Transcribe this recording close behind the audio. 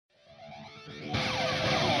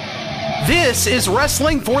This is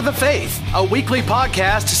Wrestling for the Faith, a weekly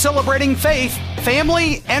podcast celebrating faith,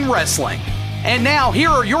 family, and wrestling. And now, here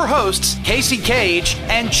are your hosts, Casey Cage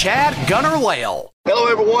and Chad Gunner Lale. Hello,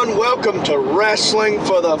 everyone. Welcome to Wrestling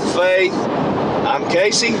for the Faith. I'm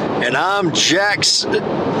Casey. And I'm Jax.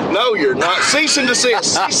 No, you're not. Cease and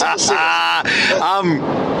desist. Cease and desist.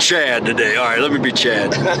 I'm Chad today. All right, let me be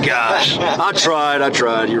Chad. Gosh, I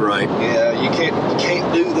tried. You're right. Yeah, you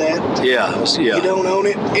can't do that. Yeah. You don't own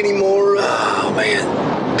it anymore. Oh,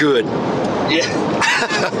 man. Good.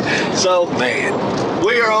 Yeah. So, man,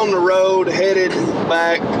 we are on the road headed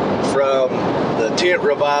back from the tent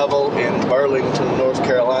revival in Burlington, North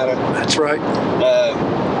Carolina. That's right.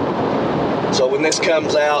 So when this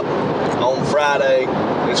comes out on Friday,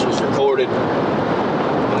 this was recorded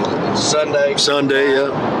Sunday. Sunday,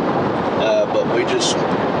 yeah. But we just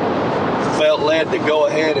felt led to go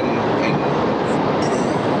ahead and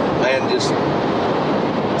just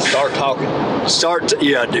start talking.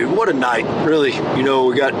 Yeah, dude. What a night, really. You know,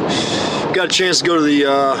 we got a chance to go to the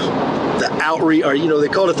outreach, or they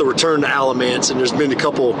called it the Return to Alamance, and there's been a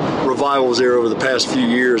couple revivals there over the past few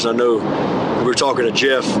years. I know we were talking to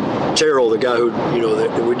Jeff Terrell, the guy who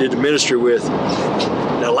that we did the ministry with.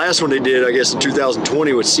 Now, last one they did, I guess, in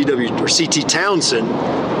 2020 with CT Townsend,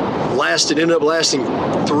 ended up lasting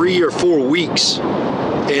 3 or 4 weeks,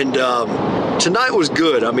 and tonight was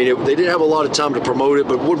good. I mean, they didn't have a lot of time to promote it,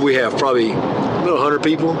 but what did we have? Probably about 100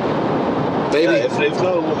 people. Maybe. Yeah, if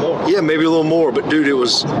not a little more. Yeah, maybe a little more. But, dude, it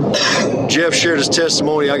was – Jeff shared his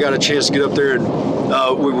testimony. I got a chance to get up there, and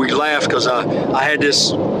we laughed because I had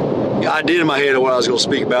this idea in my head of what I was going to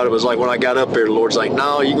speak about. It was like when I got up there, the Lord's like,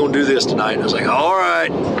 no, you're going to do this tonight. And I was like, all right.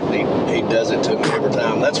 He does it to me every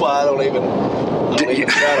time. That's why I don't even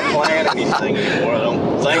try to plan anything anymore. I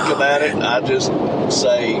don't think about it. I just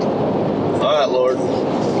say, all right, Lord,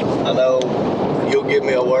 I know you'll give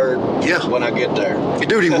me a word when I get there.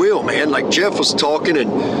 Dude, he will, man. Like Jeff was talking,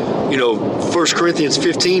 and 1 Corinthians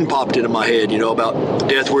 15 popped into my head, about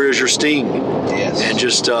death, where is your sting? Yes. And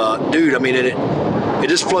just, dude, I mean, it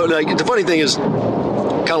just flowed. Like, the funny thing is,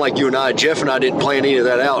 kind of like you and I, Jeff and I didn't plan any of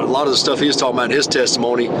that out. A lot of the stuff he was talking about in his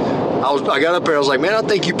testimony, I got up there, I was like, man, I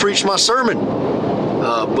think you preached my sermon.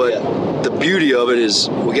 But the beauty of it is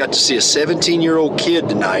we got to see a 17-year-old kid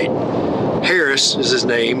tonight. Harris is his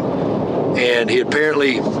name. And he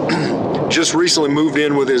apparently just recently moved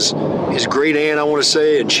in with his great aunt, I want to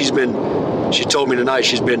say, and she told me tonight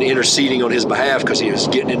she's been interceding on his behalf because he was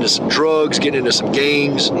getting into some drugs, getting into some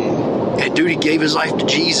gangs. And dude, he gave his life to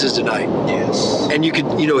Jesus tonight. Yes. And you could,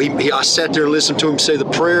 I sat there and listened to him say the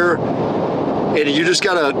prayer, and you just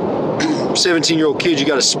got a 17-year-old kid, you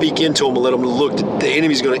got to speak into him and let him look. The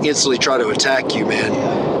enemy's going to instantly try to attack you, man.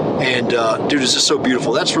 Yeah. And, dude, it's just so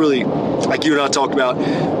beautiful. That's really, like you and I talked about,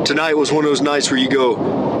 tonight was one of those nights where you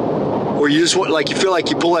just want, like, you feel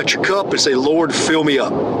like you pull out your cup and say, Lord, fill me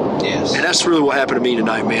up. Yes. And that's really what happened to me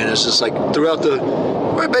tonight, man. It's just like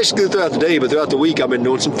basically throughout the day, but throughout the week, I've been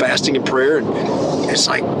doing some fasting and prayer, and it's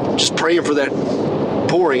like just praying for that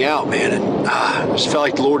pouring out, man. And I just felt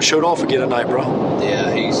like the Lord showed off again tonight, bro.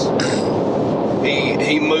 Yeah, he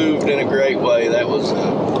moved in a great way. That was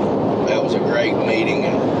a great meeting,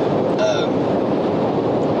 and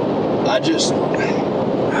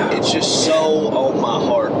it's just so on my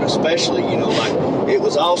heart, especially, like, it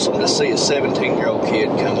was awesome to see a 17-year-old kid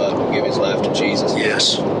come up and give his life to Jesus.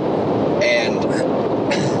 Yes. And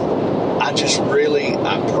I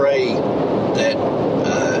pray that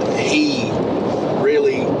he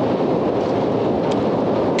really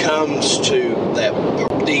comes to that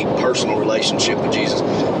deep personal relationship with Jesus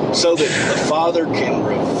so that the Father can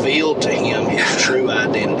reveal to him his true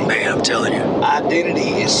identity. Man, I'm telling you.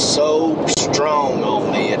 Identity is so strong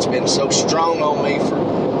on me. It's been so strong on me for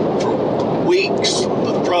weeks,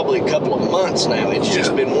 but probably a couple of months now. It's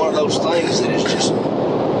just been one of those things that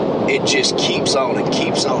it just keeps on and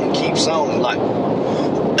keeps on and keeps on. Like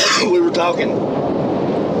we were talking,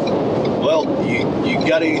 well, you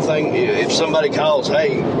got anything, if somebody calls,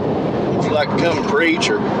 hey, would you like to come and preach,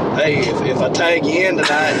 or hey, if I tag you in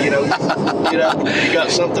tonight, you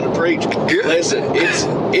got something to preach. Listen,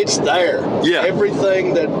 it's there. Yeah.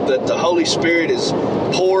 Everything that the Holy Spirit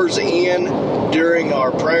pours in during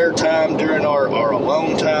our prayer time, during our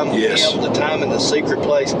alone time with Him, the time in the secret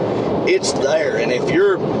place, it's there. And if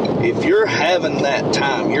you're having that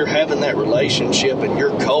time, you're having that relationship, and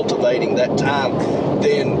you're cultivating that time,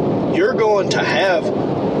 then you're going to have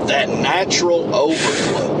that natural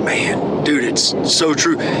overflow. Man, dude, it's so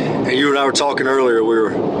true. And you and I were talking earlier, we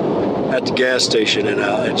were at the gas station, and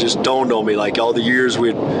it just dawned on me, like, all the years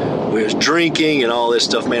we'd we was drinking and all this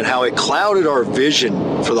stuff, man, how it clouded our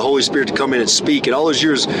vision for the Holy Spirit to come in and speak. And all those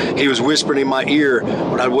years he was whispering in my ear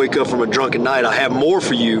when I'd wake up from a drunken night, I have more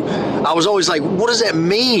for you. I was always like, what does that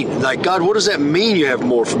mean? Like, God, what does that mean you have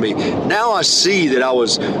more for me? Now I see that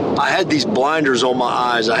I had these blinders on my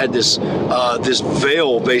eyes. I had this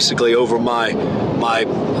veil basically over my I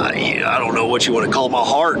don't know what you want to call it, my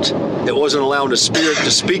heart, that wasn't allowing the Spirit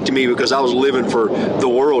to speak to me because I was living for the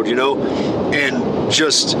world, and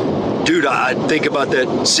just, dude, I think about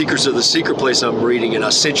that Secrets of the Secret Place I'm reading, and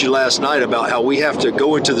I sent you last night about how we have to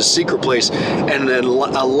go into the secret place and then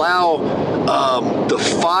allow the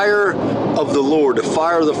fire of the Lord, the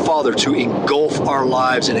fire of the Father to engulf our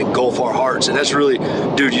lives and engulf our hearts. And that's really,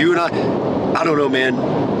 dude, you and I don't know,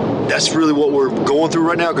 man, that's really what we're going through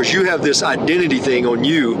right now, because you have this identity thing on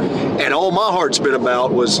you, and all my heart's been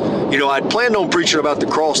about was, I'd planned on preaching about the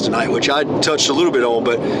cross tonight, which I touched a little bit on,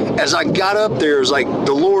 but as I got up there, it was like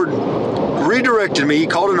the Lord redirected me. He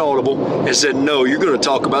called an audible and said, no, you're going to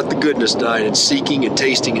talk about the goodness tonight, and seeking and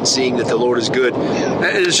tasting and seeing that the Lord is good. Yeah.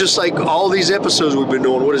 And it's just like all these episodes we've been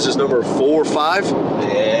doing. What is this, number 4 or 5?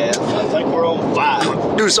 Yeah, I think we're on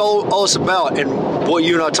 5. Dude, it's all it's about. And what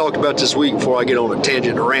you and I talked about this week, before I get on a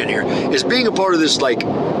tangent or rant here, is being a part of this, like,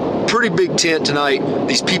 pretty big tent tonight,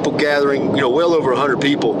 these people gathering, well over 100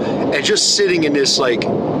 people, and just sitting in this, like,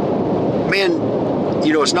 man,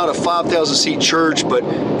 it's not a 5,000 seat church, but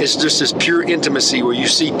it's just this pure intimacy where you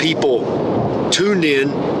see people tuned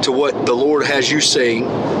in to what the Lord has you saying,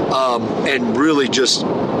 and really just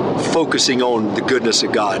focusing on the goodness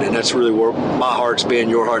of God. And that's really where my heart's been,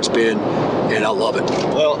 your heart's been, and I love it.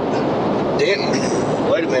 Well, Denton,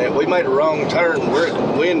 wait a minute, we made a wrong turn.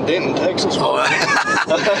 We're in Denton, Texas.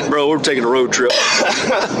 Bro, we're taking a road trip.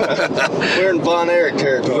 We're in Von Erich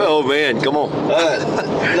territory. Oh man, come on.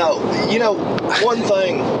 No, one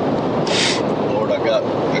thing. Lord, I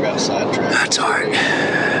got sidetracked. That's all right.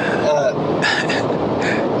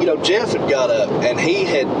 Jeff had got up and he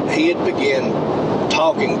had began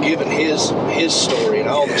talking, giving his story and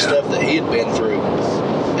all the stuff that he had been through,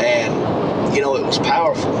 and it was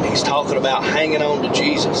powerful. And he's talking about hanging on to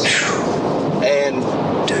Jesus,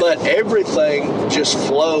 but everything just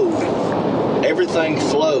flowed. Everything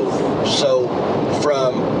flowed. So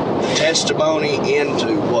from testimony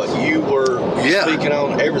into what you were speaking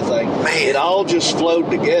on, everything, it all just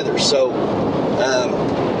flowed together. So,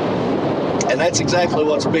 and that's exactly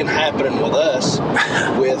what's been happening with us,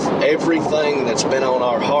 with everything that's been on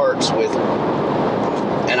our hearts. We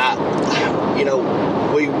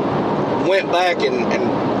went back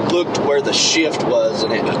and looked where the shift was,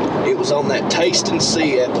 and it was on that Taste and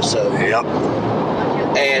See episode. Yep.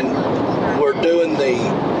 And we're doing the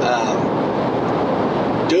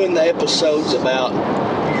episodes about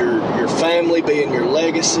your family being your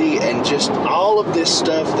legacy, and just all of this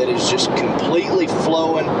stuff that is just completely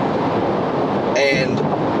flowing. And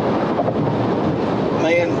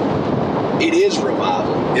man, it is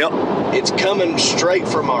revival. Yep. It's coming straight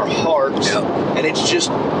from our hearts. Yep. And it's just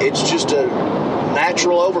a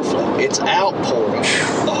natural overflow. It's outpouring.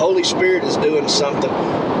 The Holy Spirit is doing something.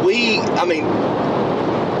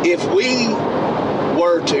 If we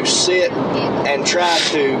were to sit and try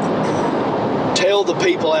to tell the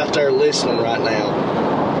people out there listening right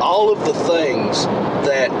now all of the things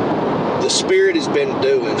that the Spirit has been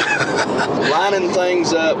doing, lining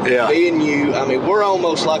things up, being you. We're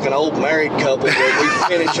almost like an old married couple where we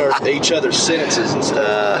finish each other's sentences and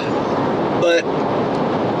stuff. But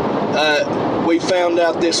we found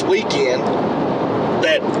out this weekend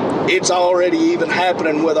that it's already even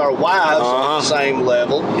happening with our wives on the same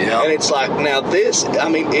level. Yep. And it's like, now this,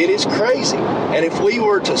 it is crazy. And if we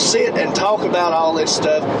were to sit and talk about all this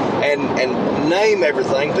stuff and name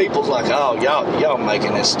everything, people's like, oh, y'all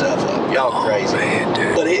making this stuff up. Y'all crazy. Man,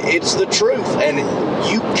 dude. But it's the truth. And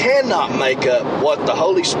you cannot make up what the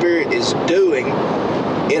Holy Spirit is doing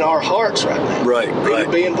in our hearts right now. Right. It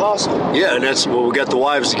would be impossible. Yeah, and that's we got the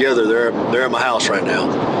wives together. They're at my house right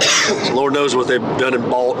now. So Lord knows what they've done and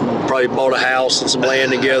probably bought a house and some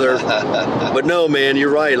land together. But no, man,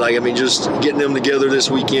 you're right. Just getting them together this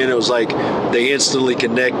weekend, it was like they instantly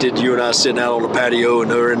connected. You and I sitting out on the patio, and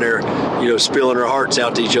they were in there, spilling their hearts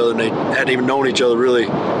out to each other, and they hadn't even known each other really,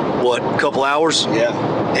 a couple hours? Yeah.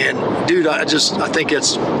 And dude, I think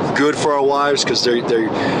that's good for our wives, because they're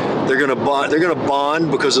gonna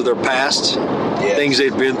bond because of their past, things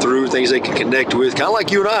they've been through, things they can connect with, kind of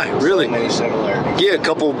like you and I, really. So many similarities. Yeah, a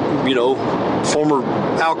couple, former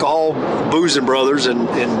alcohol boozing brothers, and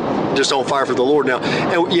just on fire for the Lord now.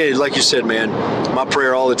 And yeah, like you said, man, my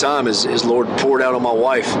prayer all the time is Lord, pour it out on my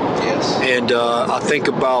wife. Yes. And I think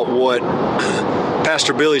about what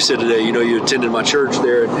Pastor Billy said today, you attended my church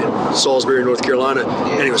there in Salisbury, North Carolina,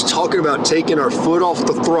 and he was talking about taking our foot off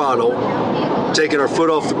the throttle, taking our foot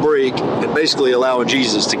off the brake, and basically allowing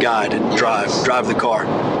Jesus to guide and drive the car.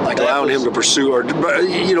 Like allowing him to pursue, or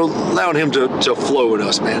allowing him to flow in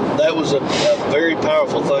us, man. That was a very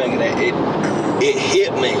powerful thing, and it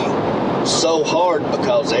hit me so hard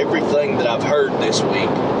because everything that I've heard this week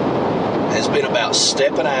has been about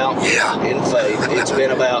stepping out in faith. It's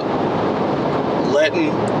been about letting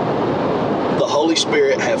the Holy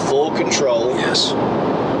Spirit have full control. Yes.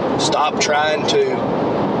 Stop trying to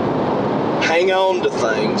hang on to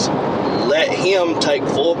things. Let Him take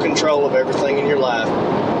full control of everything in your life.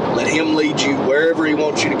 Let Him lead you wherever He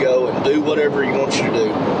wants you to go and do whatever He wants you to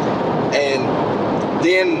do. And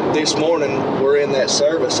then this morning we're in that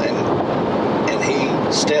service, and He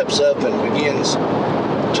steps up and begins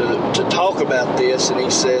to talk about this, and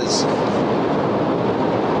He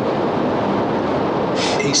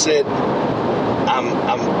said,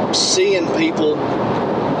 I'm seeing people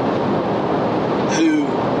who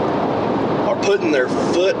are putting their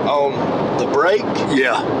foot on the brake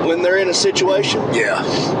when they're in a situation.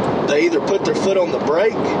 They either put their foot on the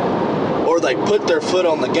brake or they put their foot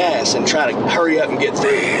on the gas and try to hurry up and get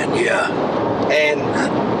through.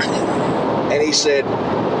 And He said,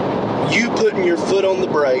 you putting your foot on the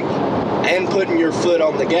brake and putting your foot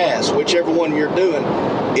on the gas, whichever one you're doing,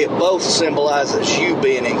 it both symbolizes you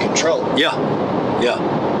being in control.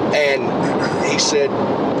 And He said,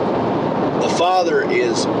 the Father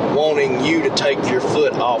is wanting you to take your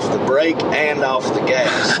foot off the brake and off the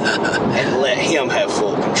gas and let Him have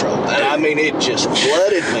full control. And I mean, it just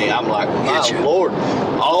flooded me. I'm like, my Lord,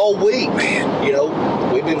 all week,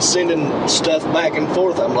 we've been sending stuff back and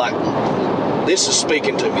forth. I'm like, this is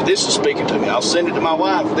speaking to me. This is speaking to me. I'll send it to my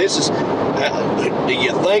wife. Do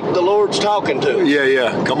you think the Lord's talking to me?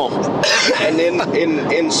 Yeah. Come on. And then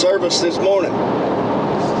in service this morning,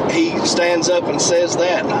 He stands up and says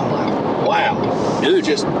that, and I'm like, wow, dude,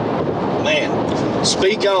 just, man,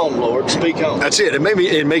 speak on, Lord, speak on. That's it.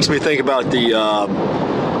 It makes me think about the,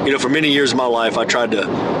 for many years of my life, I tried to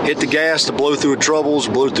hit the gas to blow through troubles,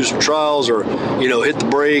 blow through some trials, or, hit the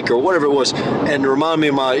brake or whatever it was. And to remind me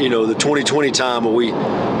of my, the 2020 time when we,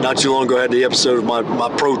 not too long ago, had the episode of my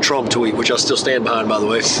pro-Trump tweet, which I still stand behind, by the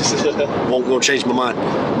way. Won't change my mind.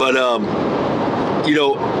 But,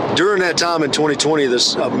 during that time in 2020,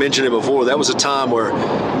 I've mentioned it before, that was a time where,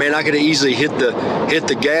 man, I could have easily hit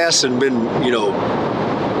the gas and been,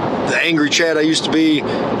 the angry Chad I used to be.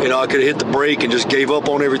 I could have hit the brake and just gave up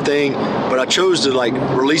on everything. But I chose to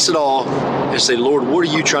release it all and say, Lord, what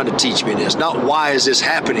are you trying to teach me in this? Not why is this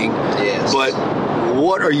happening, but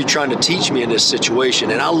what are you trying to teach me in this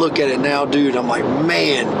situation? And I look at it now, dude, I'm like,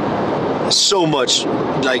 man, so much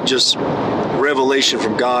just revelation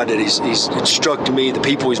from God that he's instructed me, the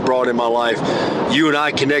people He's brought in my life. You and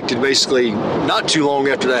I connected basically not too long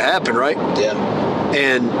after that happened, right? Yeah.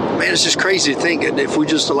 And man, it's just crazy to think that if we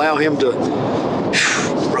just allow Him to,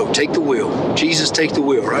 bro, take the wheel. Jesus, take the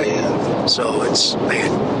wheel, right? Yeah. So it's,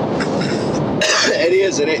 man. It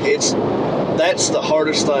is, and that's the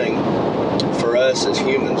hardest thing for us as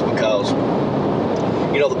humans, because,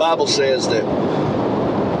 the Bible says that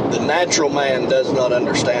the natural man does not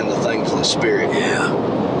understand the things of the Spirit,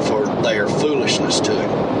 for they are foolishness to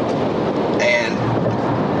him. And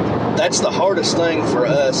that's the hardest thing for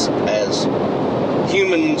us as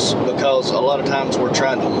humans, because a lot of times we're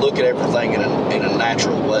trying to look at everything in a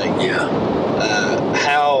natural way.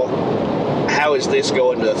 How is this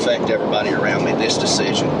going to affect everybody around me, this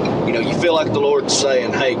decision? You feel like the Lord's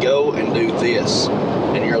saying, hey, go and do this.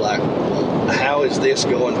 And you're like, how is this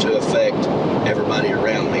going to affect everybody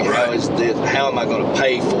around me? How am I going to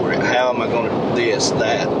pay for it? How am I going to this,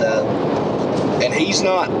 that? And He's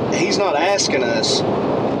not asking us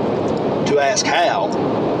to ask how.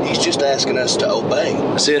 He's just asking us to obey.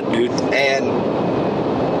 That's it, dude. And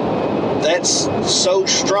that's so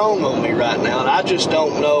strong on me right now, and I just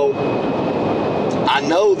don't know. I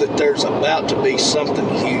know that there's about to be something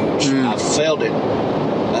huge. I've felt it.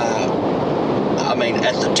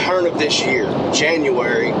 At the turn of this year,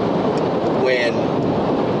 January, when,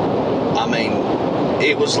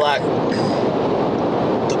 it was like,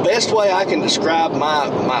 the best way I can describe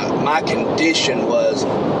my condition was,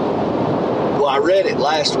 well, I read it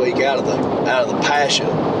last week out of the Passion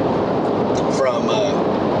from,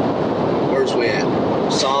 where's we at?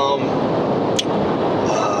 Psalm.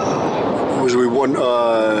 Was we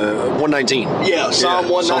 119? Yeah, Psalm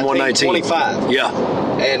 119, 25. Yeah.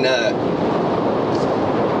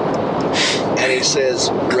 And He says,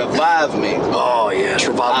 revive me. Oh, yes,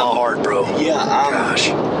 revive my heart, bro. Yeah,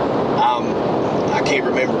 I I can't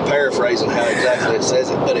remember paraphrasing how exactly it says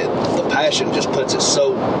it, but the passion just puts it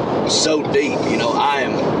so deep. You know,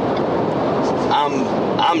 I'm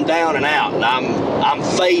down and out, and I'm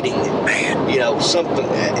fading, man. You know, something,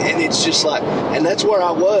 and it's just like, and that's where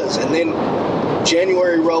I was. And then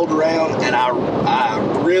January rolled around, and I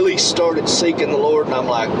really started seeking the Lord, and I'm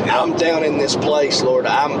like, I'm down in this place, Lord.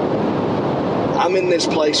 I'm in this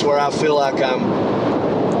place where I feel like I'm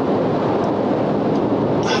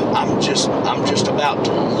just about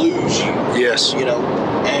to lose you. Yes. You know,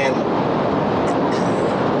 and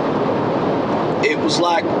it was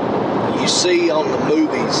like you see on the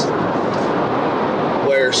movies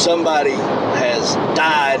where somebody has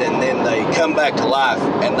died and then they come back to life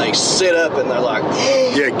and they sit up and they're like,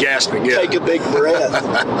 yeah, gasping, yeah. Take a big breath.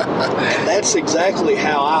 And that's exactly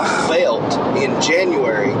how I felt in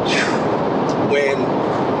January when,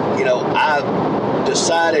 you know, I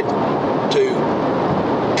decided to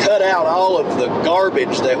cut out all of the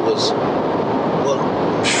garbage that was, well,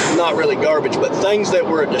 not really garbage, but things that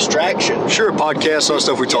were a distraction. Sure, podcasts, all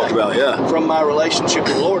stuff we talked about, yeah. From my relationship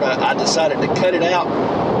with the Lord, I decided to cut it out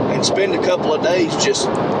and spend a couple of days just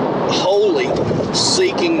wholly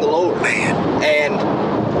seeking the Lord. Man. And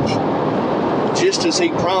just as He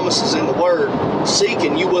promises in the Word, seek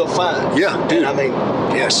and you will find. Yeah, dude. And I mean,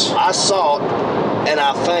 yes. I sought and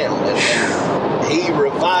I found. And He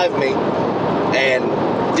revived me, and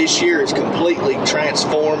this year is completely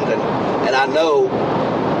transformed, and I know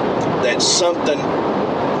that something,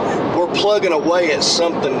 we're plugging away at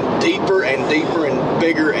something deeper and deeper and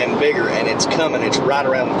bigger, and it's coming. It's right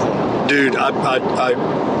around the corner. Dude,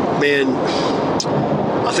 man,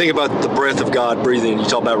 I think about the breath of God breathing. You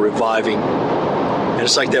talk about reviving. And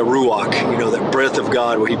it's like that ruach, you know, that breath of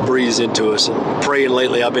God where He breathes into us. And praying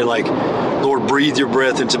lately, I've been like, Lord, breathe your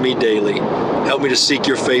breath into me daily. Help me to seek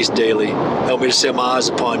your face daily. Help me to set my eyes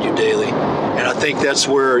upon you daily. And I think that's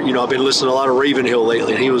where, you know, I've been listening to a lot of Ravenhill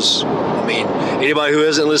lately. And he was, I mean, anybody who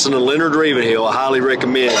hasn't listened to Leonard Ravenhill, I highly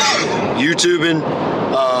recommend YouTubing.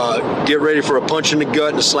 Get ready for a punch in the gut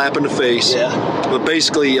and a slap in the face. Yeah. But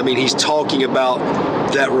basically, I mean, he's talking about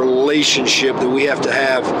that relationship that we have to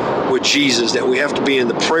have with Jesus, that we have to be in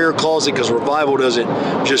the prayer closet, because revival doesn't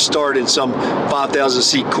just start in some 5,000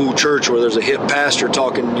 seat cool church where there's a hip pastor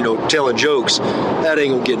talking, you know, telling jokes. That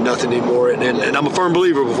ain't gonna get nothing anymore. And I'm a firm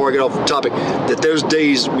believer, before I get off the topic, that those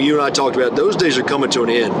days you and I talked about, those days are coming to an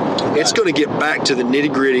end. Right. It's going to get back to the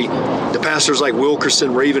nitty gritty. The pastors like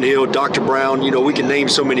Wilkerson, Ravenhill, Dr. Brown, you know, we can name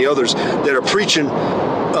so many others that are preaching,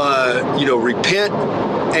 you know, repent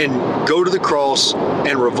and go to the cross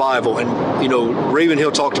and revival. And, you know,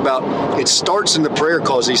 Ravenhill talked about it starts in the prayer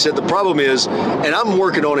closet. He said the problem is, and I'm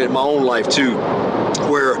working on it in my own life too,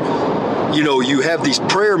 where, you know, you have these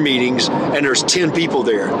prayer meetings and there's 10 people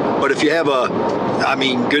there. But if you have a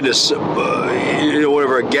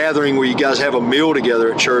gathering where you guys have a meal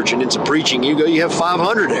together at church and it's a preaching, you have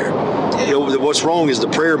 500 there. You know, what's wrong is the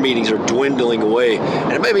prayer meetings are dwindling away.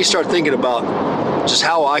 And it made me start thinking about just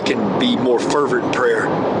how I can be more fervent in prayer,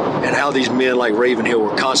 and how these men like Ravenhill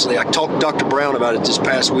were constantly, I talked to Dr. Brown about it this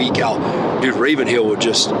past week, how, dude, Ravenhill would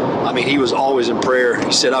just, I mean, he was always in prayer.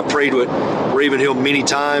 He said, I prayed with Ravenhill many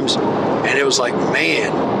times, and it was like,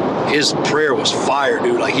 man, his prayer was fire,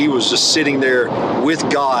 dude. Like, he was just sitting there with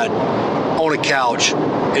God on a couch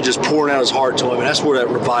and just pouring out his heart to Him. And that's where that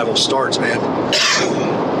revival starts, man.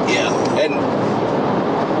 Yeah. And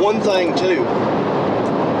one thing, too,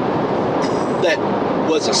 that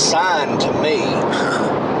was a sign to me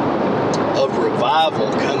of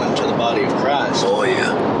revival coming to the body of Christ. Oh,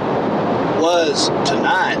 yeah. Was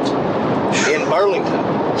tonight in Burlington.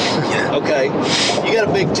 Okay. You got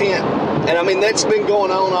a big tent. And I mean, that's been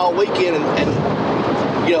going on all weekend,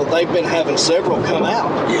 and you know, they've been having several come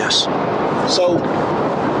out. Yes. So,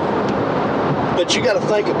 but you got to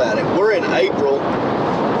think about it. We're in April.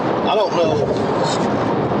 I don't know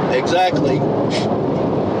exactly.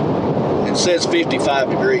 It says 55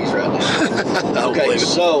 degrees right now. Okay,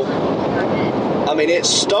 so, I mean, it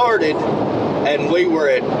started, and we were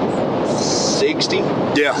at 60?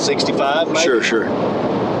 Yeah. 65, maybe? Sure.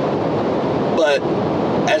 But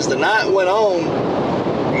as the night went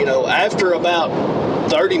on, you know, after about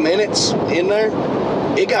 30 minutes in there,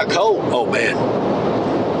 it got cold. Oh, man.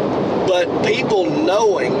 But people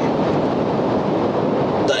knowing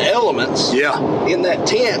the elements in that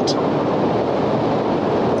tent,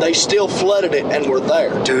 they still flooded it and were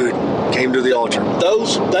there. Dude, came to the altar.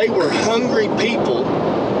 They were hungry people,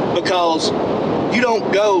 because you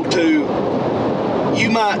don't go to, you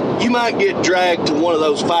might get dragged to one of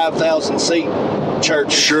those 5,000 seat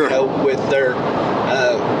churches, sure, you know, with their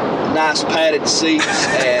nice padded seats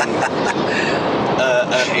and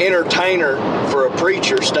an entertainer for a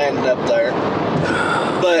preacher standing up there.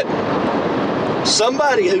 But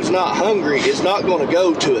somebody who's not hungry is not going to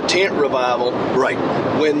go to a tent revival, right,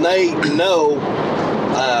 when they know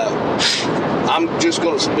I'm just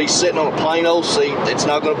going to be sitting on a plain old seat. It's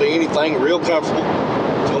not going to be anything real comfortable.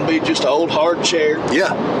 It's going to be just an old hard chair.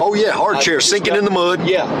 Yeah. Oh yeah, hard chair, sinking in the mud.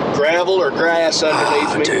 Yeah, gravel or grass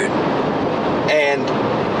underneath me. Dude. And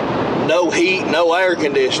no heat, no air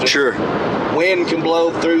conditioning. Sure. Wind can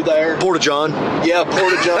blow through there. Porta-John. Yeah,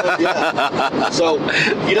 Porta-John, yeah. So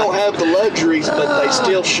you don't have the luxuries, but they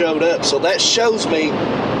still showed up. So that shows me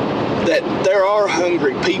that there are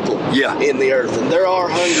hungry people in the earth, and there are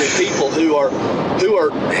hungry people who are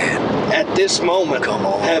at this moment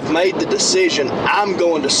have made the decision, I'm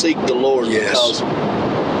going to seek the Lord because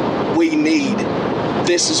we need.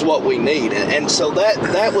 This is what we need. And so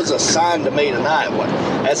that was a sign to me tonight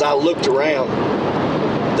as I looked around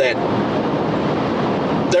that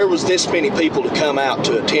there was this many people to come out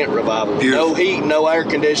to a tent revival. Beautiful. No heat, no air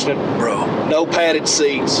conditioning. Bro. No padded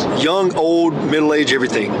seats. Young, old, middle-aged,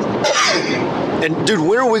 everything. And, dude,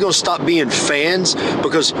 when are we going to stop being fans?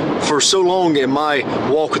 Because for so long in my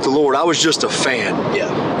walk with the Lord, I was just a fan.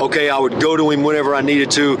 Yeah. Okay, I would go to Him whenever I needed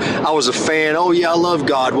to. I was a fan. Oh, yeah, I love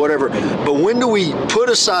God, whatever. But when do we put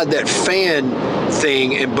aside that fan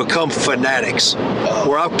thing and become fanatics?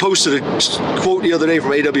 Where I posted a quote the other day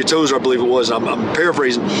from A.W. Tozer, I believe it was. I'm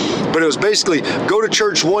paraphrasing. But it was basically, go to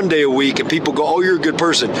church one day a week and people go, oh, you're a good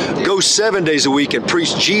person. Go 7 days a week and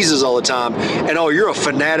preach Jesus all the time. And, oh, you're a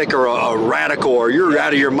fanatic or a radical or you're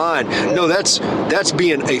out of your mind. No, that's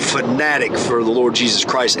being a fanatic for the Lord Jesus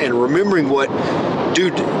Christ and remembering what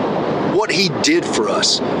He did for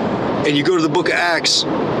us. And you go to the book of Acts,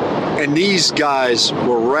 and these guys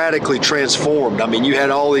were radically transformed. I mean, you had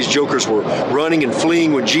all these jokers were running and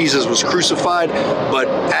fleeing when Jesus was crucified, but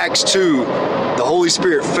Acts 2, the Holy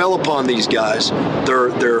Spirit fell upon these guys.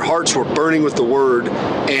 Their hearts were burning with the Word,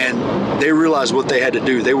 and they realized what they had to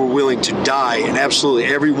do. They were willing to die, and absolutely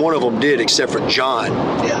every one of them did except for John.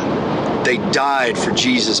 Yeah. They died for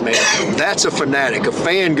Jesus, man. That's a fanatic. A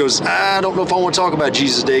fan goes, I don't know if I want to talk about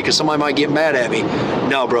Jesus Day because somebody might get mad at me.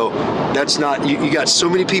 No, bro, that's not. You got so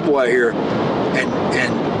many people out here,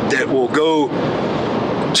 and that will go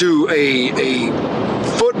to a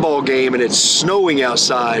football game and it's snowing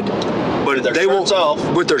outside, but they won't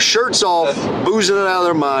with their shirts off, boozing it out of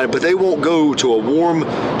their mind. But they won't go to a warm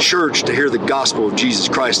church to hear the gospel of Jesus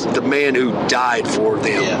Christ, the man who died for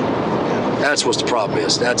them. Yeah. That's what the problem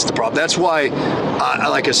is. That's the problem. That's why,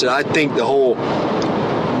 like I said, I think the whole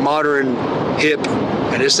modern hip,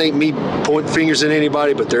 and this ain't me pointing fingers at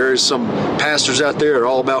anybody, but there is some pastors out there that are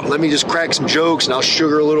all about, let me just crack some jokes and I'll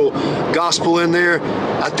sugar a little gospel in there.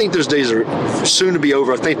 I think those days are soon to be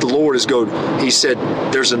over. I think the Lord He said,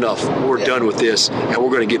 there's enough. We're done with this, and we're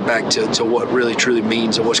going to get back to what really truly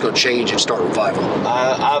means and what's going to change and start revival.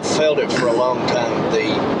 I've felt it for a long time.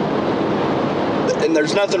 And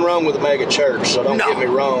there's nothing wrong with a mega church, so don't get me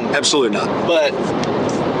wrong. Absolutely not. But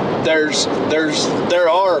there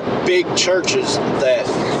are big churches that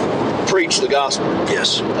preach the gospel.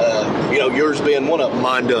 Yes. Yours being one of them.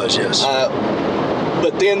 Mine does, yes.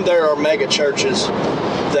 But then there are mega churches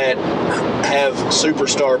that have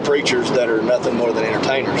superstar preachers that are nothing more than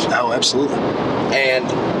entertainers. Oh, absolutely. And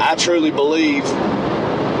I truly believe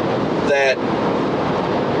that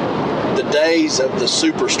the days of the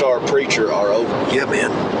superstar preacher are over. Yeah,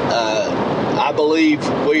 man. I believe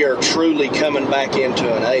we are truly coming back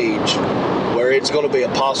into an age where it's going to be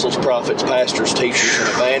apostles, prophets, pastors, teachers, and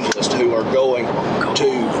evangelists who are going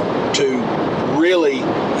to really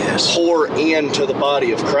pour into the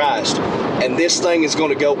body of Christ. And this thing is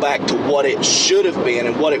going to go back to what it should have been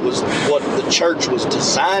and what the church was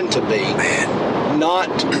designed to be. Man. Not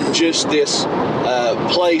just this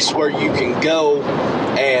place where you can go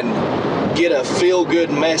and get a feel-good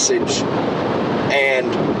message and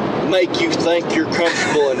make you think you're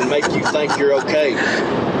comfortable and make you think you're okay.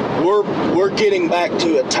 We're getting back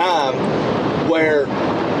to a time where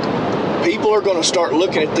people are going to start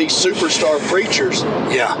looking at these superstar preachers.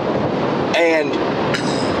 Yeah. And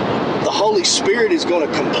the Holy Spirit is going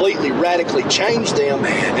to completely, radically change them,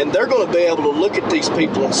 and they're going to be able to look at these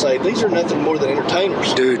people and say, these are nothing more than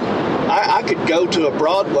entertainers. Dude. I could go to a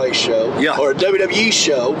Broadway show or a WWE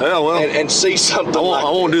show and see something I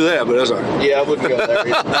won't do that, but that's all right. Yeah, I wouldn't go there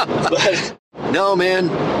either. But, no, man.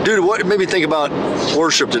 Dude, what made me think about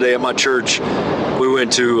worship today at my church we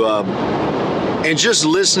went to, and just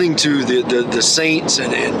listening to the saints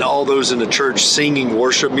and all those in the church singing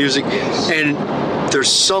worship music. And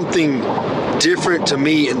there's something different to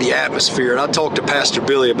me in the atmosphere. And I talk to Pastor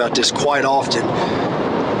Billy about this quite often.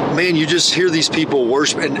 man, you just hear these people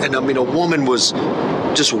worship, and I mean, a woman was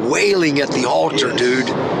just wailing at the altar, dude.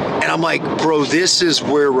 And I'm like, bro, this is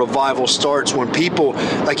where revival starts, when people,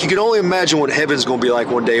 like, you can only imagine what heaven's going to be like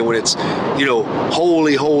one day when it's,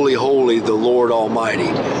 holy, holy, holy, the Lord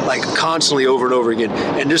Almighty, like constantly over and over again.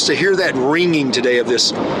 And just to hear that ringing today of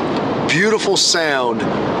this beautiful sound,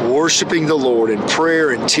 worshiping the Lord in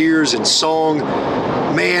prayer and tears and song,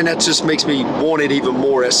 man, that just makes me want it even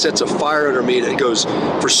more. It sets a fire under me that goes,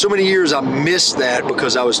 for so many years I missed that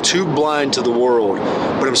because I was too blind to the world.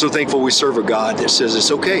 But I'm so thankful we serve a God that says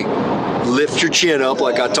it's okay. Lift your chin up,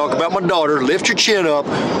 like I talk about my daughter. Lift your chin up.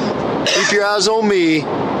 Keep your eyes on me,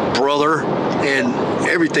 brother, and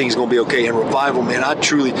everything's going to be okay. And revival, man, I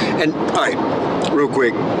truly, and all right, real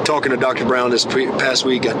quick, talking to Dr. Brown this past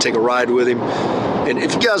week, got to take a ride with him. And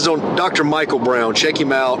if you guys don't, Dr. Michael Brown, check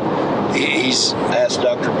him out. He's Ask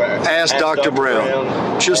Dr. Brown. Ask Dr.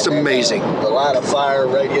 Brown. Just amazing. The Line of Fire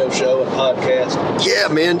radio show and podcast.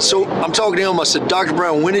 Yeah, man. So I'm talking to him. I said, Dr.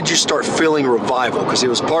 Brown, when did you start feeling revival? Because he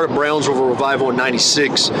was part of Brownsville Revival in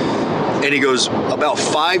 '96. And he goes, about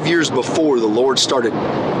 5 years before, the Lord started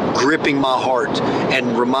gripping my heart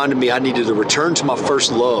and reminded me I needed to return to my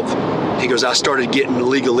first love. He goes, I started getting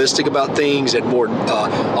legalistic about things and more,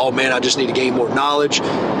 oh man, I just need to gain more knowledge.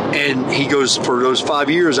 And he goes, for those 5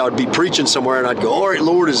 years, I would be preaching somewhere and I'd go, all right,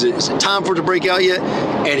 Lord, is it time for it to break out yet?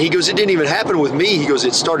 And he goes, it didn't even happen with me. He goes,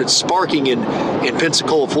 it started sparking in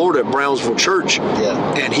Pensacola, Florida at Brownsville Church. Yeah.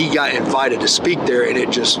 And he got invited to speak there and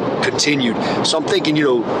it just continued. So I'm thinking,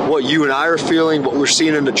 what you and I are feeling, what we're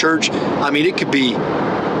seeing in the church, I mean, it could be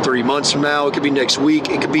 3 months from now, it could be next week,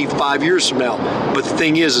 it could be 5 years from now. But the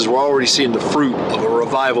thing is we're already seeing the fruit of a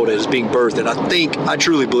revival that is being birthed. And I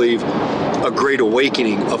truly believe a great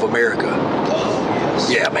awakening of America. Oh, yes.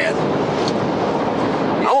 Yeah, man.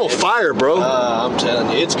 I'm on fire, bro. I'm telling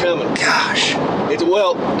you, it's coming. Gosh. I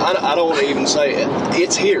don't want to even say it.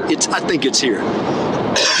 It's here. I think it's here.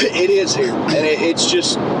 It is here. And it's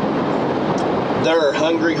just, there are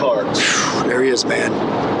hungry hearts. There he is, man.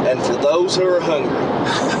 And for those who are hungry,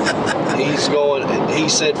 he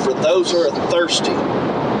said, for those who are thirsty,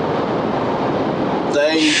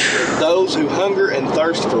 those who hunger and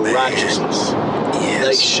thirst for righteousness, yes,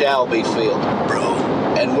 they shall be filled. Bro.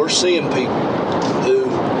 And we're seeing people who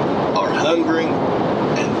are hungering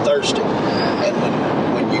and thirsting. And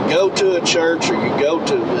when you go to a church or you go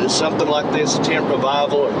to something like this, a tent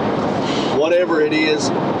revival or whatever it is,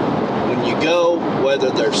 when you go, whether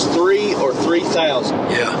there's 3 or 3,000,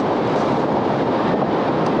 yeah,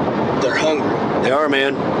 they're hungry. They are,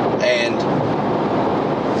 man. And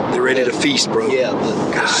they're ready to feast, bro. Yeah,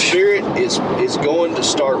 the Spirit is going to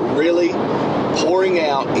start really pouring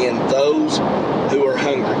out in those who are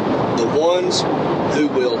hungry. The ones who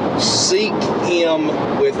will seek Him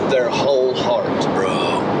with their whole heart.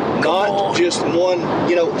 Bro. Not just one,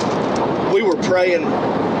 we were praying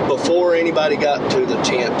before anybody got to the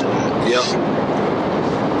tent tonight. Yep.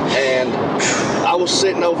 And I was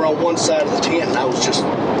sitting over on one side of the tent and I was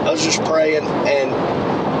just praying, and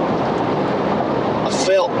I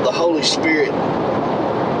felt the Holy Spirit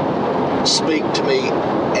speak to me,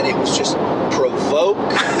 and it was just provoke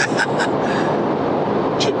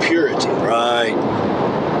to purity. Right.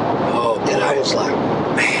 Oh, boy. And I was like,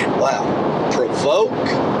 man, wow. Provoke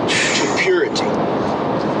to purity.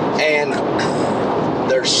 And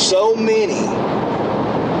there's so many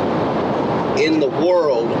in the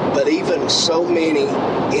world, but even so many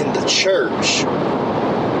in the church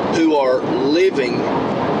who are living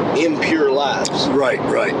impure lives. Right.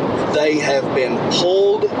 They have been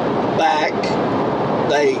pulled back.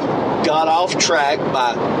 They got off track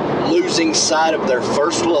by losing sight of their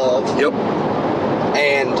first love. Yep.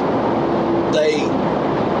 And they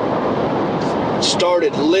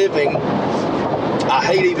started living, I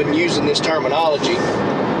hate even using this terminology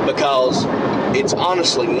because it's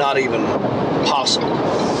honestly not even possible.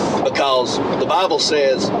 Because the Bible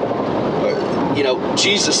says,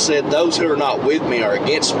 Jesus said, those who are not with me are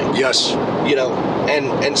against me. Yes.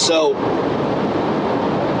 And so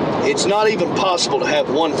it's not even possible to have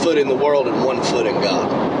 1 foot in the world and 1 foot in God.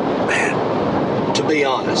 Man, to be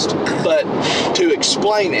honest. But to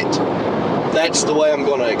explain it, that's the way I'm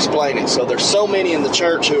going to explain it. So there's so many in the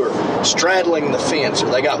church who are straddling the fence, or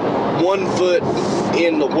they got 1 foot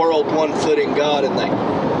in the world, 1 foot in God, and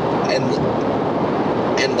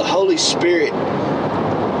the Holy Spirit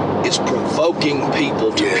is provoking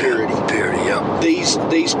people to purity. Purity, yeah.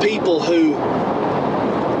 These people who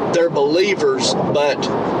they're believers, but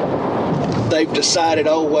they've decided,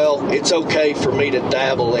 oh well, it's okay for me to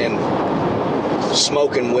dabble in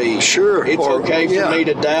smoking weed. Sure. It's okay for me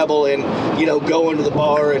to dabble in, going to the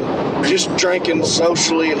bar and just drinking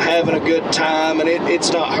socially and having a good time, and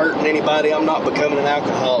it's not hurting anybody. I'm not becoming an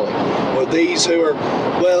alcoholic. Or these who are,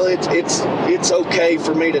 well, it's okay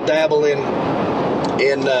for me to dabble in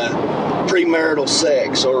premarital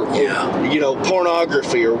sex or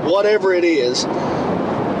pornography or whatever it is.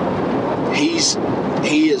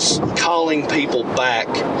 He is calling people back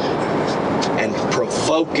and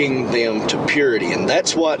provoking them to purity. And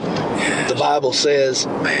that's what the Bible says,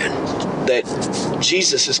 that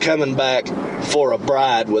Jesus is coming back for a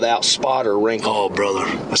bride without spot or wrinkle. Oh, brother,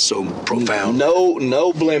 that's so profound.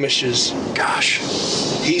 No blemishes. Gosh.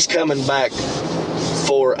 He's coming back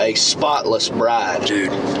for a spotless bride.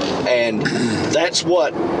 Dude. And that's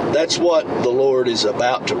what the Lord is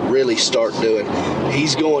about to really start doing.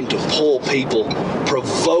 He's going to pull people,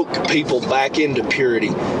 provoke people back into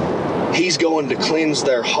purity. He's going to cleanse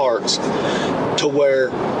their hearts to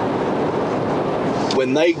where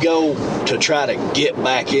when they go to try to get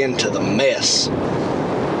back into the mess,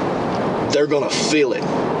 they're going to feel it,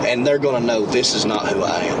 and they're going to know this is not who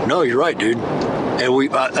I am. No, you're right, dude.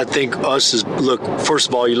 And I think us is, look, first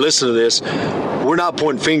of all, you listen to this, we're not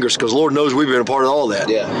pointing fingers because Lord knows we've been a part of all that.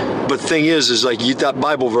 Yeah. But the thing is like that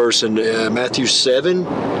Bible verse in Matthew 7,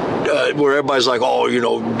 where everybody's like,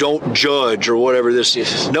 don't judge or whatever this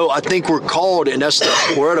is. No, I think we're called, and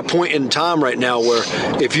we're at a point in time right now where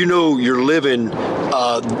if you're living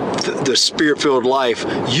the spirit-filled life,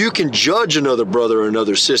 you can judge another brother or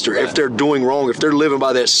another sister if they're doing wrong, if they're living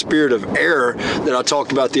by that spirit of error that I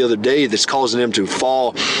talked about the other day that's causing them to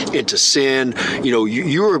fall into sin.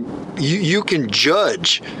 You can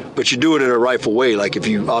judge, but you do it in a rightful way. Like if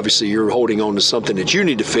you're holding on to something that you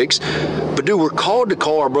need to fix. But dude, we're called to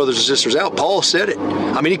call our brothers and sisters out. Paul said it.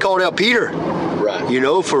 I mean, he called out Peter. Right.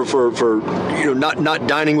 For not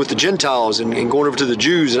dining with the Gentiles and going over to the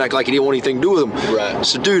Jews and act like he didn't want anything to do with them. Right.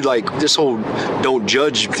 So dude, like this whole don't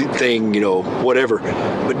judge thing, whatever.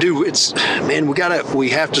 But dude, we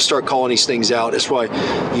have to start calling these things out. That's why,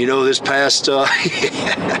 this past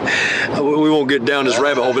we won't get down this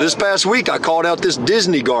rabbit hole, but this past week I called out this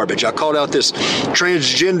Disney garbage. I called out this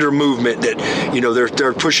transgender movement that,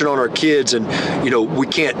 they're pushing on our kids, and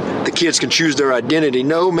the kids can choose their identity.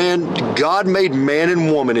 No, man, God made man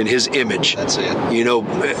and woman in his image. That's it.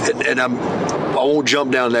 And I won't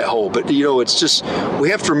jump down that hole, but it's just, we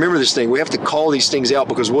have to remember this thing. We have to call these things out,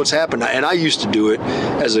 because what's happened, and I used to do it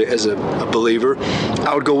as a believer.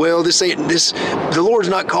 I would go, well, the Lord's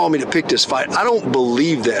not calling me to pick this fight. I don't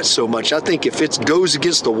believe that so much. I think if it goes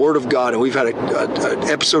against the Word of God, and we've had an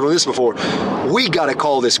episode on this before, we got to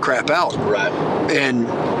call this crap out. Right. And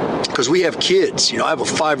because we have kids, I have a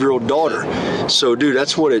 5-year-old daughter. So, dude,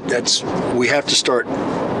 we have to start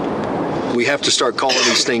calling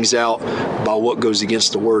these things out by what goes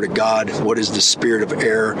against the Word of God. What is the spirit of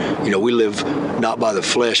error? We live not by the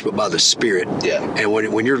flesh, but by the Spirit. Yeah. And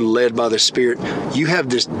when you're led by the Spirit, you have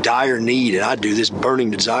this dire need, and I do, this burning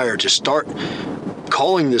desire to start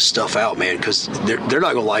calling this stuff out, man, because they're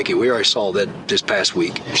not going to like it. We already saw that this past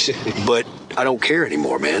week. But I don't care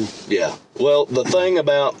anymore, man. Yeah. Well, the thing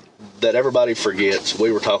about that everybody forgets,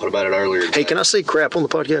 we were talking about it earlier today. Hey, can I say crap on the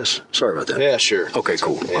podcast? Sorry about that. Yeah, sure. Okay,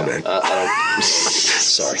 cool. Yeah, My bad. I don't.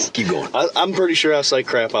 Sorry. Keep going. I'm pretty sure I say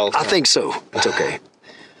crap all the time. I think so. It's okay.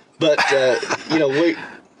 But,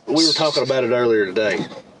 we were talking about it earlier today.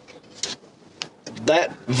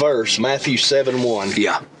 That verse, Matthew 7:1.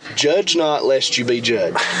 Yeah. Judge not, lest you be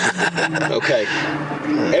judged. Okay.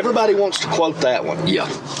 Everybody wants to quote that one. Yeah.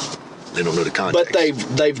 They don't know the context.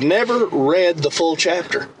 But they've never read the full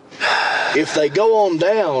chapter. If they go on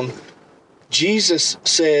down, Jesus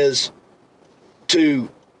says to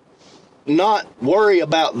not worry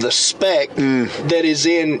about the speck that is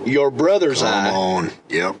in your brother's eye. Come on.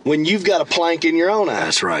 Yep. When you've got a plank in your own eye.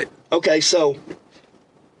 That's right. Okay, so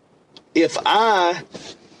if I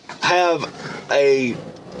have a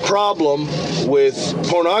problem with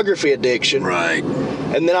pornography addiction, right,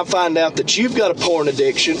 and then I find out that you've got a porn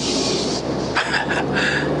addiction,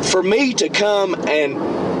 for me to come and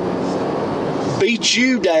beat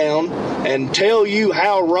you down and tell you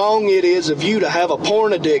how wrong it is of you to have a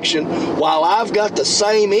porn addiction while I've got the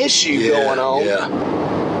same issue going on.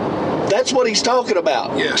 Yeah. That's what he's talking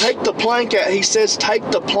about. Yes. Take the plank out. He says, take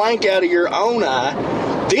the plank out of your own eye.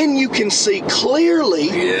 Then you can see clearly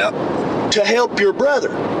to help your brother.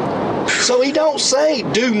 So he don't say,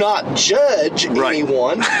 do not judge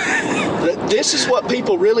anyone. This is what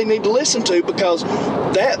people really need to listen to, because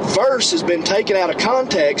that verse has been taken out of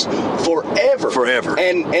context forever. Forever.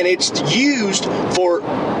 And it's used for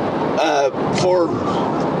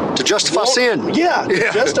To justify sin. Yeah,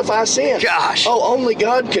 to justify sin. Gosh. Oh, only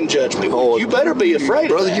God can judge me. Well, you better be afraid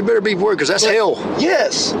brother, of that. you better be worried, because that's hell.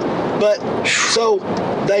 Yes. But, so,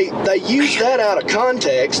 they use that out of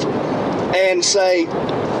context and say,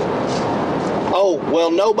 oh,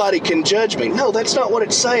 well, nobody can judge me. No, that's not what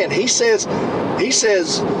it's saying. He says,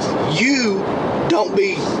 you don't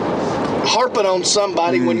be harping on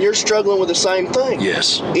somebody when you're struggling with the same thing.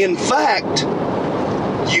 Yes. In fact,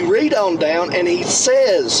 you read on down and he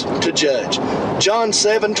says to judge. John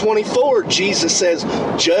 7:24, Jesus says,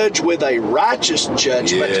 judge with a righteous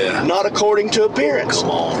judgment, not according to appearance.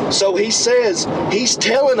 Come on. So he says, he's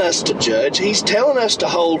telling us to judge. He's telling us to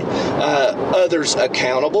hold others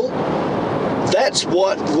accountable. That's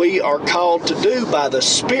what we are called to do by the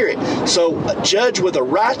Spirit. So judge with a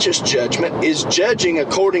righteous judgment is judging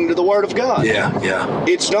according to the Word of God. Yeah.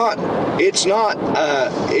 It's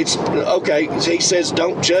okay. He says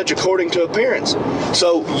don't judge according to appearance.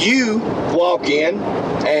 So you walk in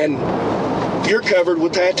and you're covered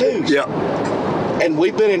with tattoos. Yeah. And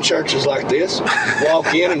we've been in churches like this,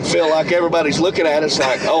 walk in and feel like everybody's looking at us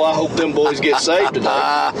like, oh, I hope them boys get saved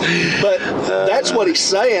today. But that's what he's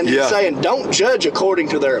saying. He's saying don't judge according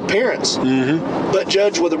to their appearance, but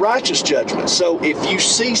judge with a righteous judgment. So if you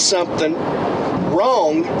see something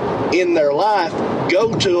wrong in their life,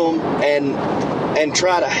 go to them and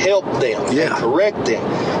try to help them and correct them.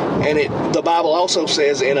 And the Bible also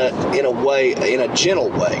says in a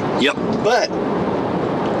gentle way. Yep. But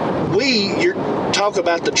you talk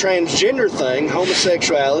about the transgender thing,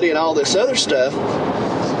 homosexuality, and all this other stuff.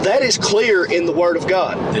 That is clear in the Word of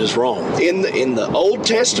God. It is wrong. In the Old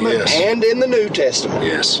Testament and in the New Testament.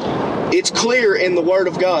 Yes. It's clear in the Word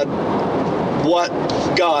of God what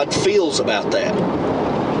God feels about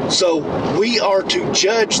that. So we are to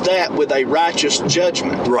judge that with a righteous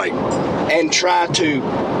judgment. Right. And try to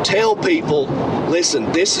tell people,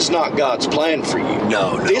 listen, this is not God's plan for you.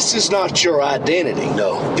 No. This is not your identity.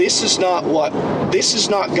 No. This is not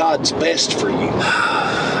God's best for you.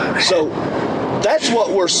 So that's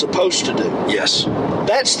what we're supposed to do. Yes.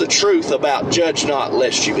 That's the truth about judge not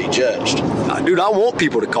lest you be judged. Dude, I want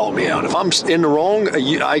people to call me out. If I'm in the wrong,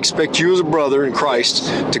 I expect you as a brother in Christ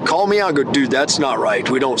to call me out and go, dude, that's not right.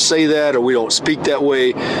 We don't say that, or we don't speak that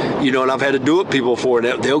way. And I've had to do it people before,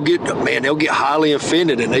 and they'll get highly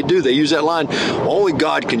offended, and they do. They use that line, only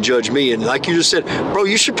God can judge me. And like you just said, bro,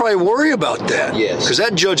 you should probably worry about that. Yes. Because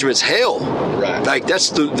that judgment's hell. Right. Like, that's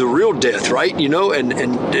the real death, right? And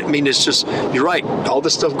I mean, it's just, you're right. All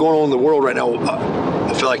this stuff going on in the world right now,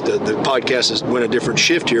 I feel like the podcast has went a different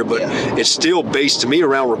shift here, but it's still based to me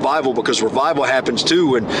around revival, because revival happens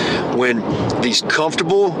too when these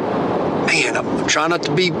comfortable, I'm trying not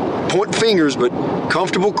to be pointing fingers, but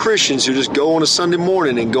comfortable Christians who just go on a Sunday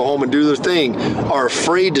morning and go home and do their thing are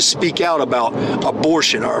afraid to speak out about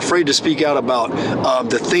abortion, are afraid to speak out about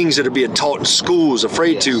the things that are being taught in schools,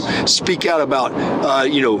 afraid to speak out about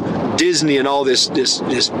Disney and all this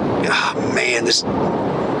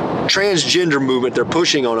transgender movement they're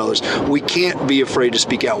pushing on others. We can't be afraid to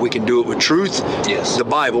speak out. We can do it with truth, the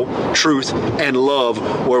Bible, truth, and love,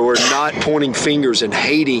 where we're not pointing fingers and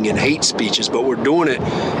hating and hate speeches, but we're doing it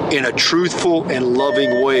in a truthful and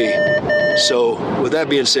loving way. So with that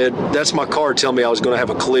being said, that's my car telling me I was going to have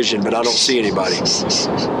a collision, but I don't see anybody.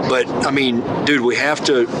 But I mean, dude, we have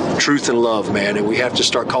to truth and love, man, and we have to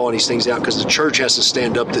start calling these things out, because the church has to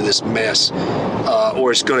stand up to this mess,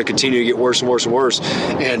 or it's going to continue to get worse and worse and worse.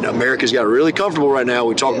 And America's got really comfortable right now.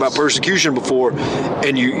 We talked about persecution before,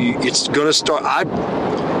 and it's going to start.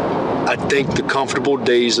 I think the comfortable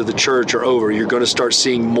days of the church are over. You're going to start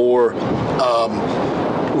seeing more.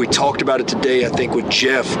 We talked about it today, I think, with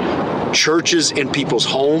Jeff. Churches in people's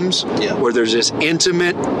homes, where there's this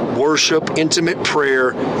intimate worship, intimate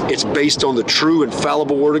prayer. It's based on the true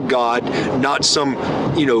infallible Word of God, not some,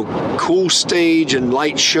 cool stage and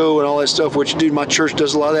light show and all that stuff, which, dude, my church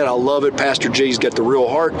does a lot of that. I love it. Pastor Jay's got the real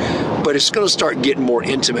heart. But it's going to start getting more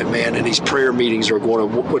intimate, man, and these prayer meetings are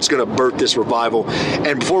what's going to birth this revival.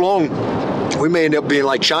 And before long, we may end up being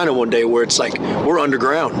like China one day, where it's like we're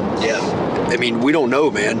underground. Yeah. I mean, we don't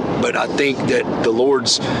know, man, but I think that the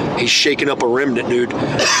Lord's, he's shaking up a remnant, dude.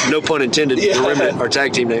 No pun intended, the remnant, our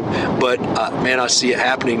tag team name. But, man, I see it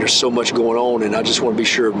happening. There's so much going on, and I just want to be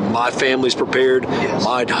sure my family's prepared.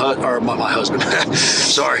 My husband.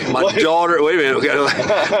 Sorry, my daughter. Wait a minute.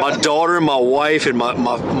 Okay. My daughter and my wife and my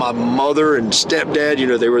mother and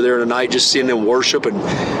stepdad, they were there tonight just seeing them worship. And,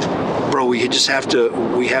 bro, we have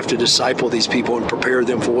to disciple these people and prepare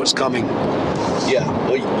them for what's coming. Yeah.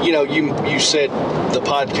 Well, you know, you said the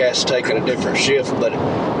podcast's taking a different shift, but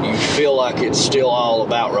you feel like it's still all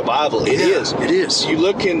about revival. It is. It is. You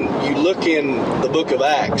look in the book of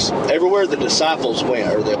Acts, everywhere the disciples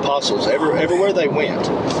went, or the apostles, everywhere they went,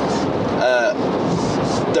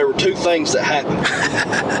 there were two things that happened: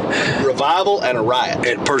 revival and a riot,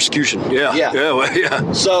 and persecution.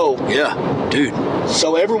 Yeah. So dude.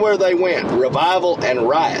 So everywhere they went, revival and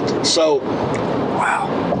riot. So wow,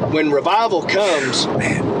 when revival comes,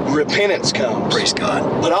 repentance comes. Praise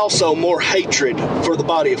God. But also more hatred for the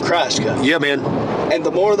body of Christ comes. Yeah, man. And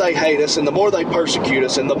the more they hate us, and the more they persecute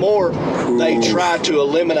us, and the more they try to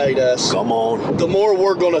eliminate us, come on, the more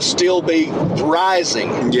we're going to still be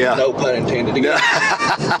rising. Yeah. No pun intended again.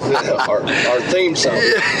 our theme song.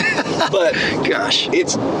 But gosh,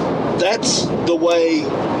 that's the way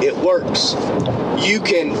it works. You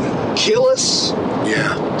can kill us.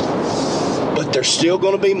 Yeah. But there's still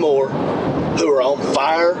going to be more who are on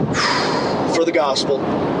fire for the gospel,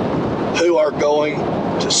 who are going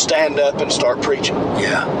to stand up and start preaching.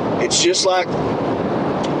 Yeah. It's just like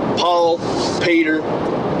Paul, Peter,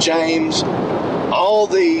 James, all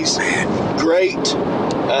these great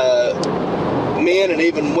men and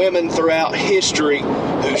even women throughout history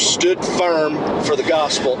who stood firm for the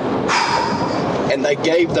gospel, and they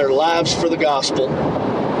gave their lives for the gospel.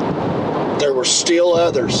 There were still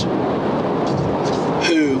others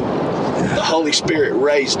who the Holy Spirit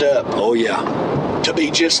raised up. Oh, yeah. To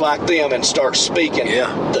be just like them and start speaking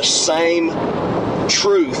the same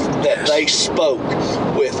truth that they spoke,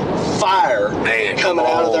 with fire coming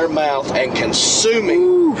out of their mouth and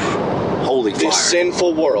consuming holy this fire.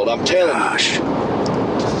 sinful world. I'm telling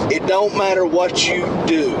you, it don't matter what you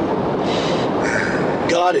do.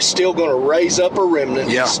 God is still going to raise up a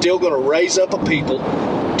remnant. Yeah. He's still going to raise up a people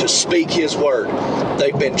to speak His word.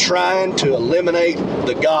 They've been trying to eliminate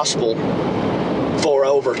the gospel for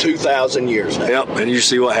over 2,000 years now. Yep, and you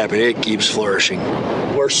see what happened. It keeps flourishing.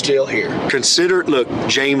 We're still here. Consider it, look,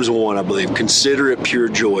 James 1, I believe, consider it pure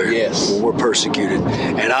joy when we're persecuted.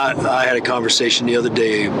 And I had a conversation the other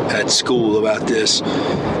day at school about this,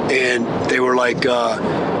 and they were like,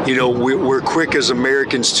 we're quick as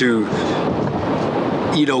Americans to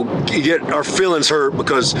get our feelings hurt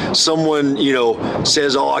because someone,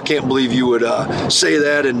 says, oh, I can't believe you would say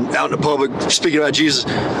that, and out in the public speaking about Jesus.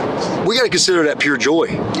 We got to consider that pure joy.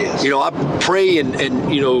 Yes. I pray and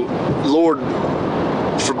Lord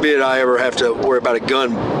forbid I ever have to worry about a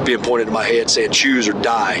gun being pointed at my head saying choose or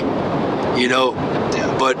die,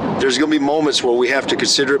 But there's going to be moments where we have to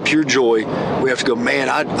consider it pure joy. We have to go, man,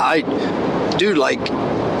 dude, like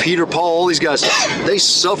Peter, Paul, all these guys, they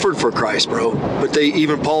suffered for Christ, bro. But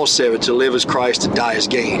even Paul said it, to live as Christ, to die as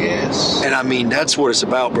gain. Yes. And I mean, that's what it's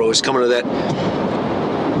about, bro. It's coming to that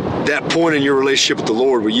point in your relationship with the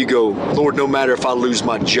Lord where you go, Lord, no matter if I lose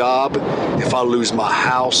my job, if I lose my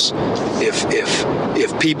house,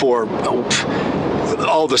 if people are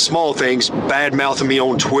all the small things, bad mouthing me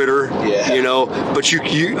on Twitter, but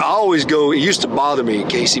I always go, it used to bother me,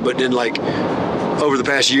 Casey, but then over the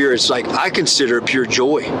past year, it's like I consider it pure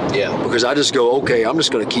joy. Yeah. Because I just go, okay, I'm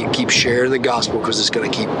just going to keep sharing the gospel because it's going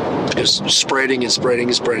to keep just spreading and spreading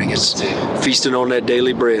and spreading. It's feasting on that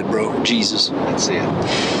daily bread, bro. Jesus. That's it.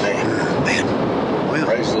 Man. Well,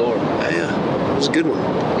 praise the Lord. Yeah. It was a good one.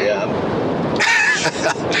 Yeah.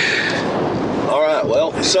 All right.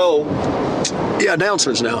 Well, so. Yeah,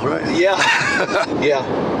 announcements now, right? Yeah. Yeah.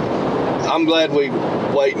 I'm glad we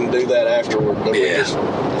wait and do that afterward.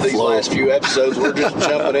 These last few episodes, we're just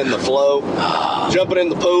jumping in the flow, jumping in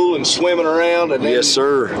the pool and swimming around. And then, yes,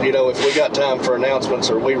 sir. If we got time for announcements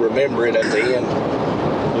or we remember it at the end,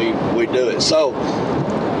 we do it. So,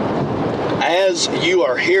 as you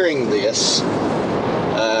are hearing this,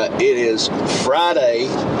 it is Friday,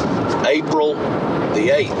 April the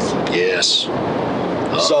 8th. Yes.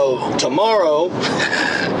 So, tomorrow,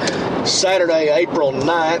 Saturday, April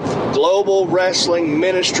 9th, Global Wrestling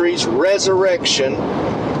Ministries Resurrection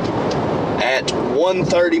at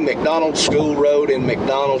 130 McDonald School Road in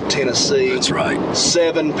McDonald, Tennessee. That's right.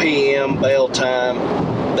 7 p.m. bell time.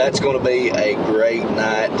 That's going to be a great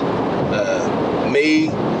night. Me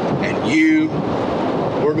and you,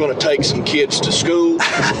 we're going to take some kids to school.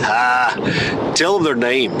 Tell them their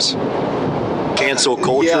names. Cancel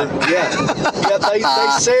culture. Yeah. They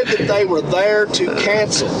said that they were there to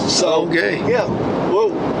cancel. So okay. Yeah. Well,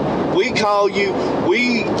 we call you.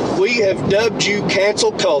 We have dubbed you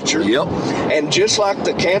cancel culture. Yep. And just like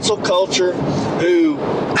the cancel culture who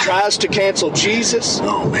tries to cancel Jesus,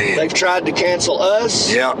 oh man, they've tried to cancel us.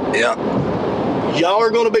 Yeah. Y'all are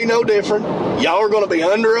going to be no different. Y'all are going to be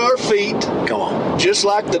under our feet. Come on. just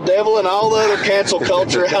like the devil and all the other cancel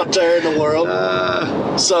culture out there in the world.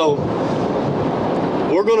 So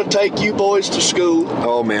we're going to take you boys to school.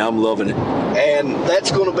 Oh, man, I'm loving it. And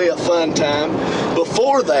that's going to be a fun time.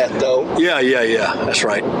 Before that, though. Yeah. That's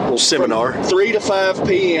right. A little seminar. 3 to 5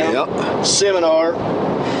 p.m. Yep. Seminar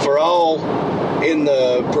for all in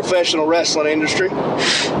the professional wrestling industry.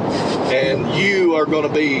 And you are going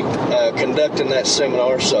to be conducting that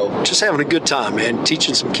seminar. So just having a good time, man.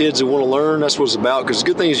 Teaching some kids who want to learn. That's what it's about. Because the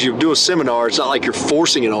good thing is you do a seminar, it's not like you're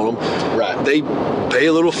forcing it on them. Right. They pay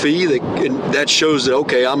a little fee. And that shows that,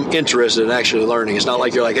 okay, I'm interested in actually learning. It's not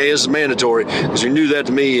like you're like, hey, this is mandatory. Because you knew that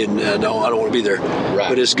to me, and no, I don't want to be there. Right.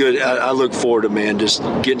 But it's good. I look forward to, man, just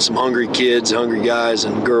getting some hungry kids, hungry guys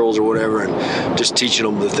and girls or whatever, and just teaching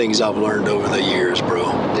them the things I've learned over the years,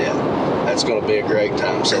 bro. Yeah. That's going to be a great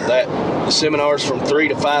time. So the seminar's from 3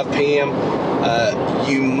 to 5 p.m.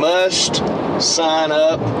 You must sign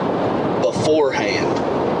up beforehand.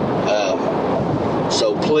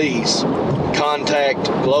 So please contact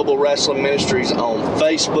Global Wrestling Ministries on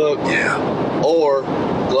Facebook or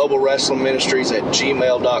Global Wrestling Ministries at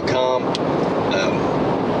gmail.com.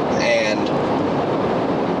 And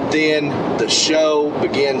then the show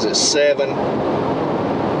begins at 7.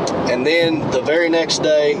 And then the very next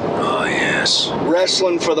day,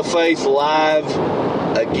 Wrestling for the Faith Live.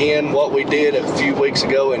 Again, what we did a few weeks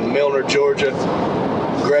ago in Milner, Georgia.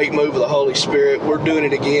 Great move of the Holy Spirit. We're doing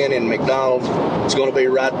it again in McDonald. It's going to be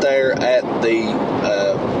right there at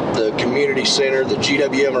the community center, the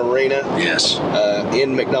GWM Arena. Yes.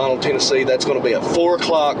 In McDonald, Tennessee. That's going to be at 4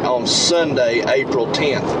 o'clock on Sunday, April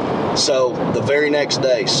 10th. So the very next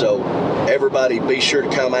day. So everybody be sure to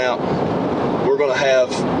come out. We're going to have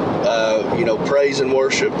praise and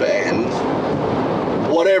worship and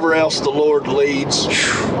whatever else the Lord leads,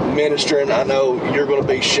 ministering. I know you're going to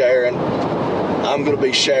be sharing. I'm going to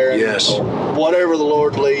be sharing. Yes. Whatever the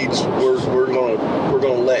Lord leads, we're going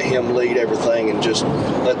to let Him lead everything and just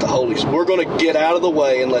let the we're going to get out of the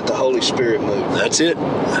way and let the Holy Spirit move. That's it.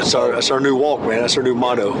 That's our new walk, man. That's our new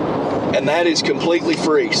motto. And that is completely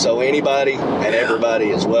free. So anybody and everybody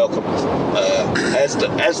is welcome. As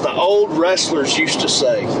the old wrestlers used to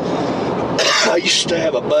say, I used to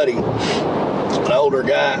have a buddy, an older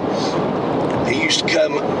guy. He used to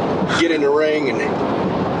come get in the ring and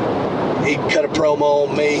he'd cut a promo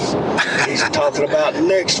on me. He's talking about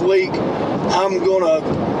next week we're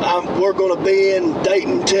gonna be in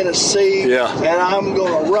Dayton, Tennessee, and I'm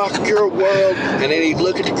gonna rock your world. And then he'd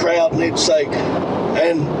look at the crowd and he'd say,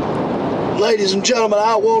 and ladies and gentlemen,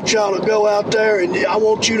 I want y'all to go out there and I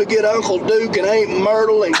want you to get Uncle Duke and Aunt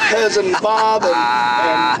Myrtle and Cousin Bob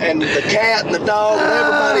and the cat and the dog and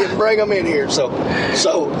everybody and bring them in here. So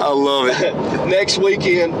I love it. Next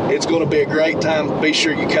weekend, it's going to be a great time. Be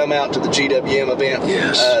sure you come out to the GWM event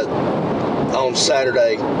on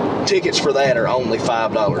Saturday. Tickets for that are only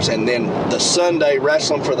 $5. And then the Sunday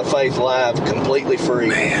Wrestling for the Faith Live, completely free.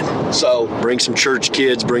 Man. So bring some church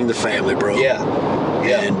kids, bring the family, bro. Yeah.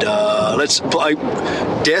 And let's play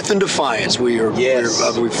Death and Defiance. We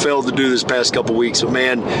failed to do this past couple weeks, but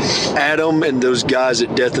man, Adam and those guys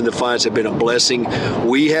at Death and Defiance have been a blessing.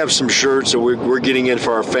 We have some shirts that we're getting in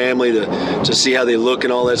for our family to see how they look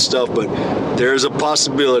and all that stuff, but there's a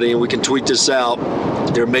possibility, and we can tweet this out,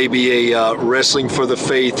 there may be a Wrestling for the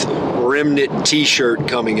Faith Remnant t-shirt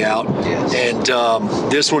coming out. Yes. And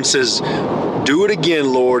this one says, "Do it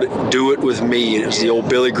again, Lord, do it with me." And it's the old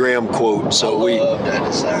Billy Graham quote. So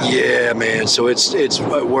man. So it's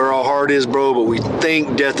where our heart is, bro. But we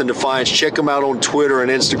thank Death and Defiance. Check them out on Twitter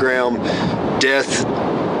and Instagram. Death.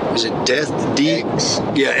 Is it Death?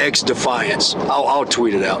 X Defiance. I'll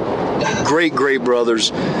tweet it out. Great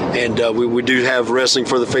brothers. And we do have Wrestling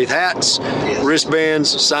for the Faith hats, wristbands,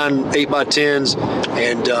 signed 8x10s,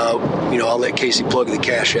 and I'll let Casey plug the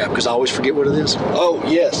Cash App because I always forget what it is. Oh,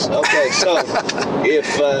 yes. Okay, so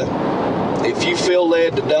if you feel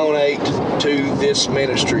led to donate to this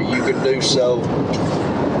ministry, you can do so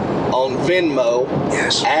on Venmo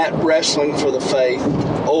at Wrestling for the Faith,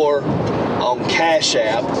 or on Cash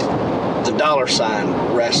App, the $sign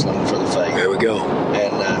Wrestling for the Faith. There we go.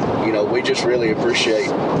 And we just really appreciate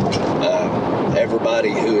everybody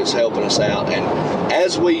who is helping us out. And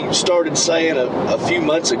as we started saying a few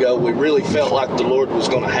months ago, we really felt like the Lord was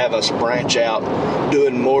going to have us branch out,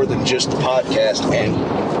 doing more than just the podcast. And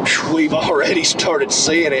we've already started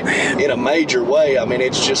seeing it in a major way. I mean,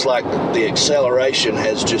 it's just like the acceleration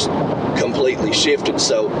has just completely shifted.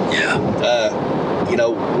 So,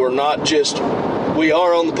 we're not just we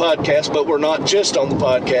are on the podcast, but we're not just on the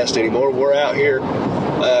podcast anymore. We're out here,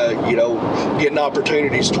 getting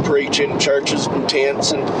opportunities to preach in churches and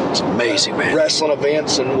tents and it's amazing, man. Wrestling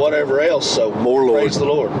events and whatever else. So more Lord. Praise the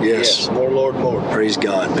Lord. Yes. More Lord, more. Praise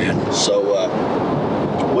God, man. So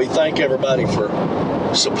we thank everybody for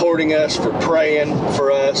supporting us, for praying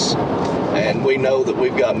for us. And we know that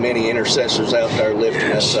we've got many intercessors out there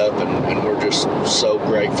lifting us up, and we're just so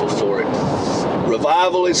grateful for it.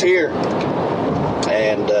 Revival is here,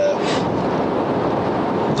 and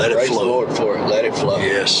let it praise flow. the Lord for it. Let it flow.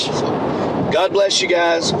 Yes. So, God bless you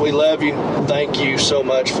guys. We love you. Thank you so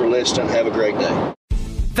much for listening. Have a great day.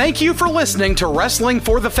 Thank you for listening to Wrestling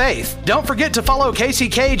for the Faith. Don't forget to follow Casey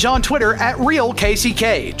Cage on Twitter at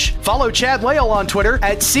RealCaseyCage. Follow Chad Lale on Twitter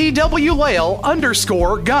at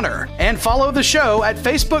CWLale_Gunner. And follow the show at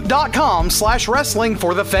Facebook.com/Wrestling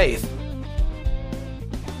for the Faith.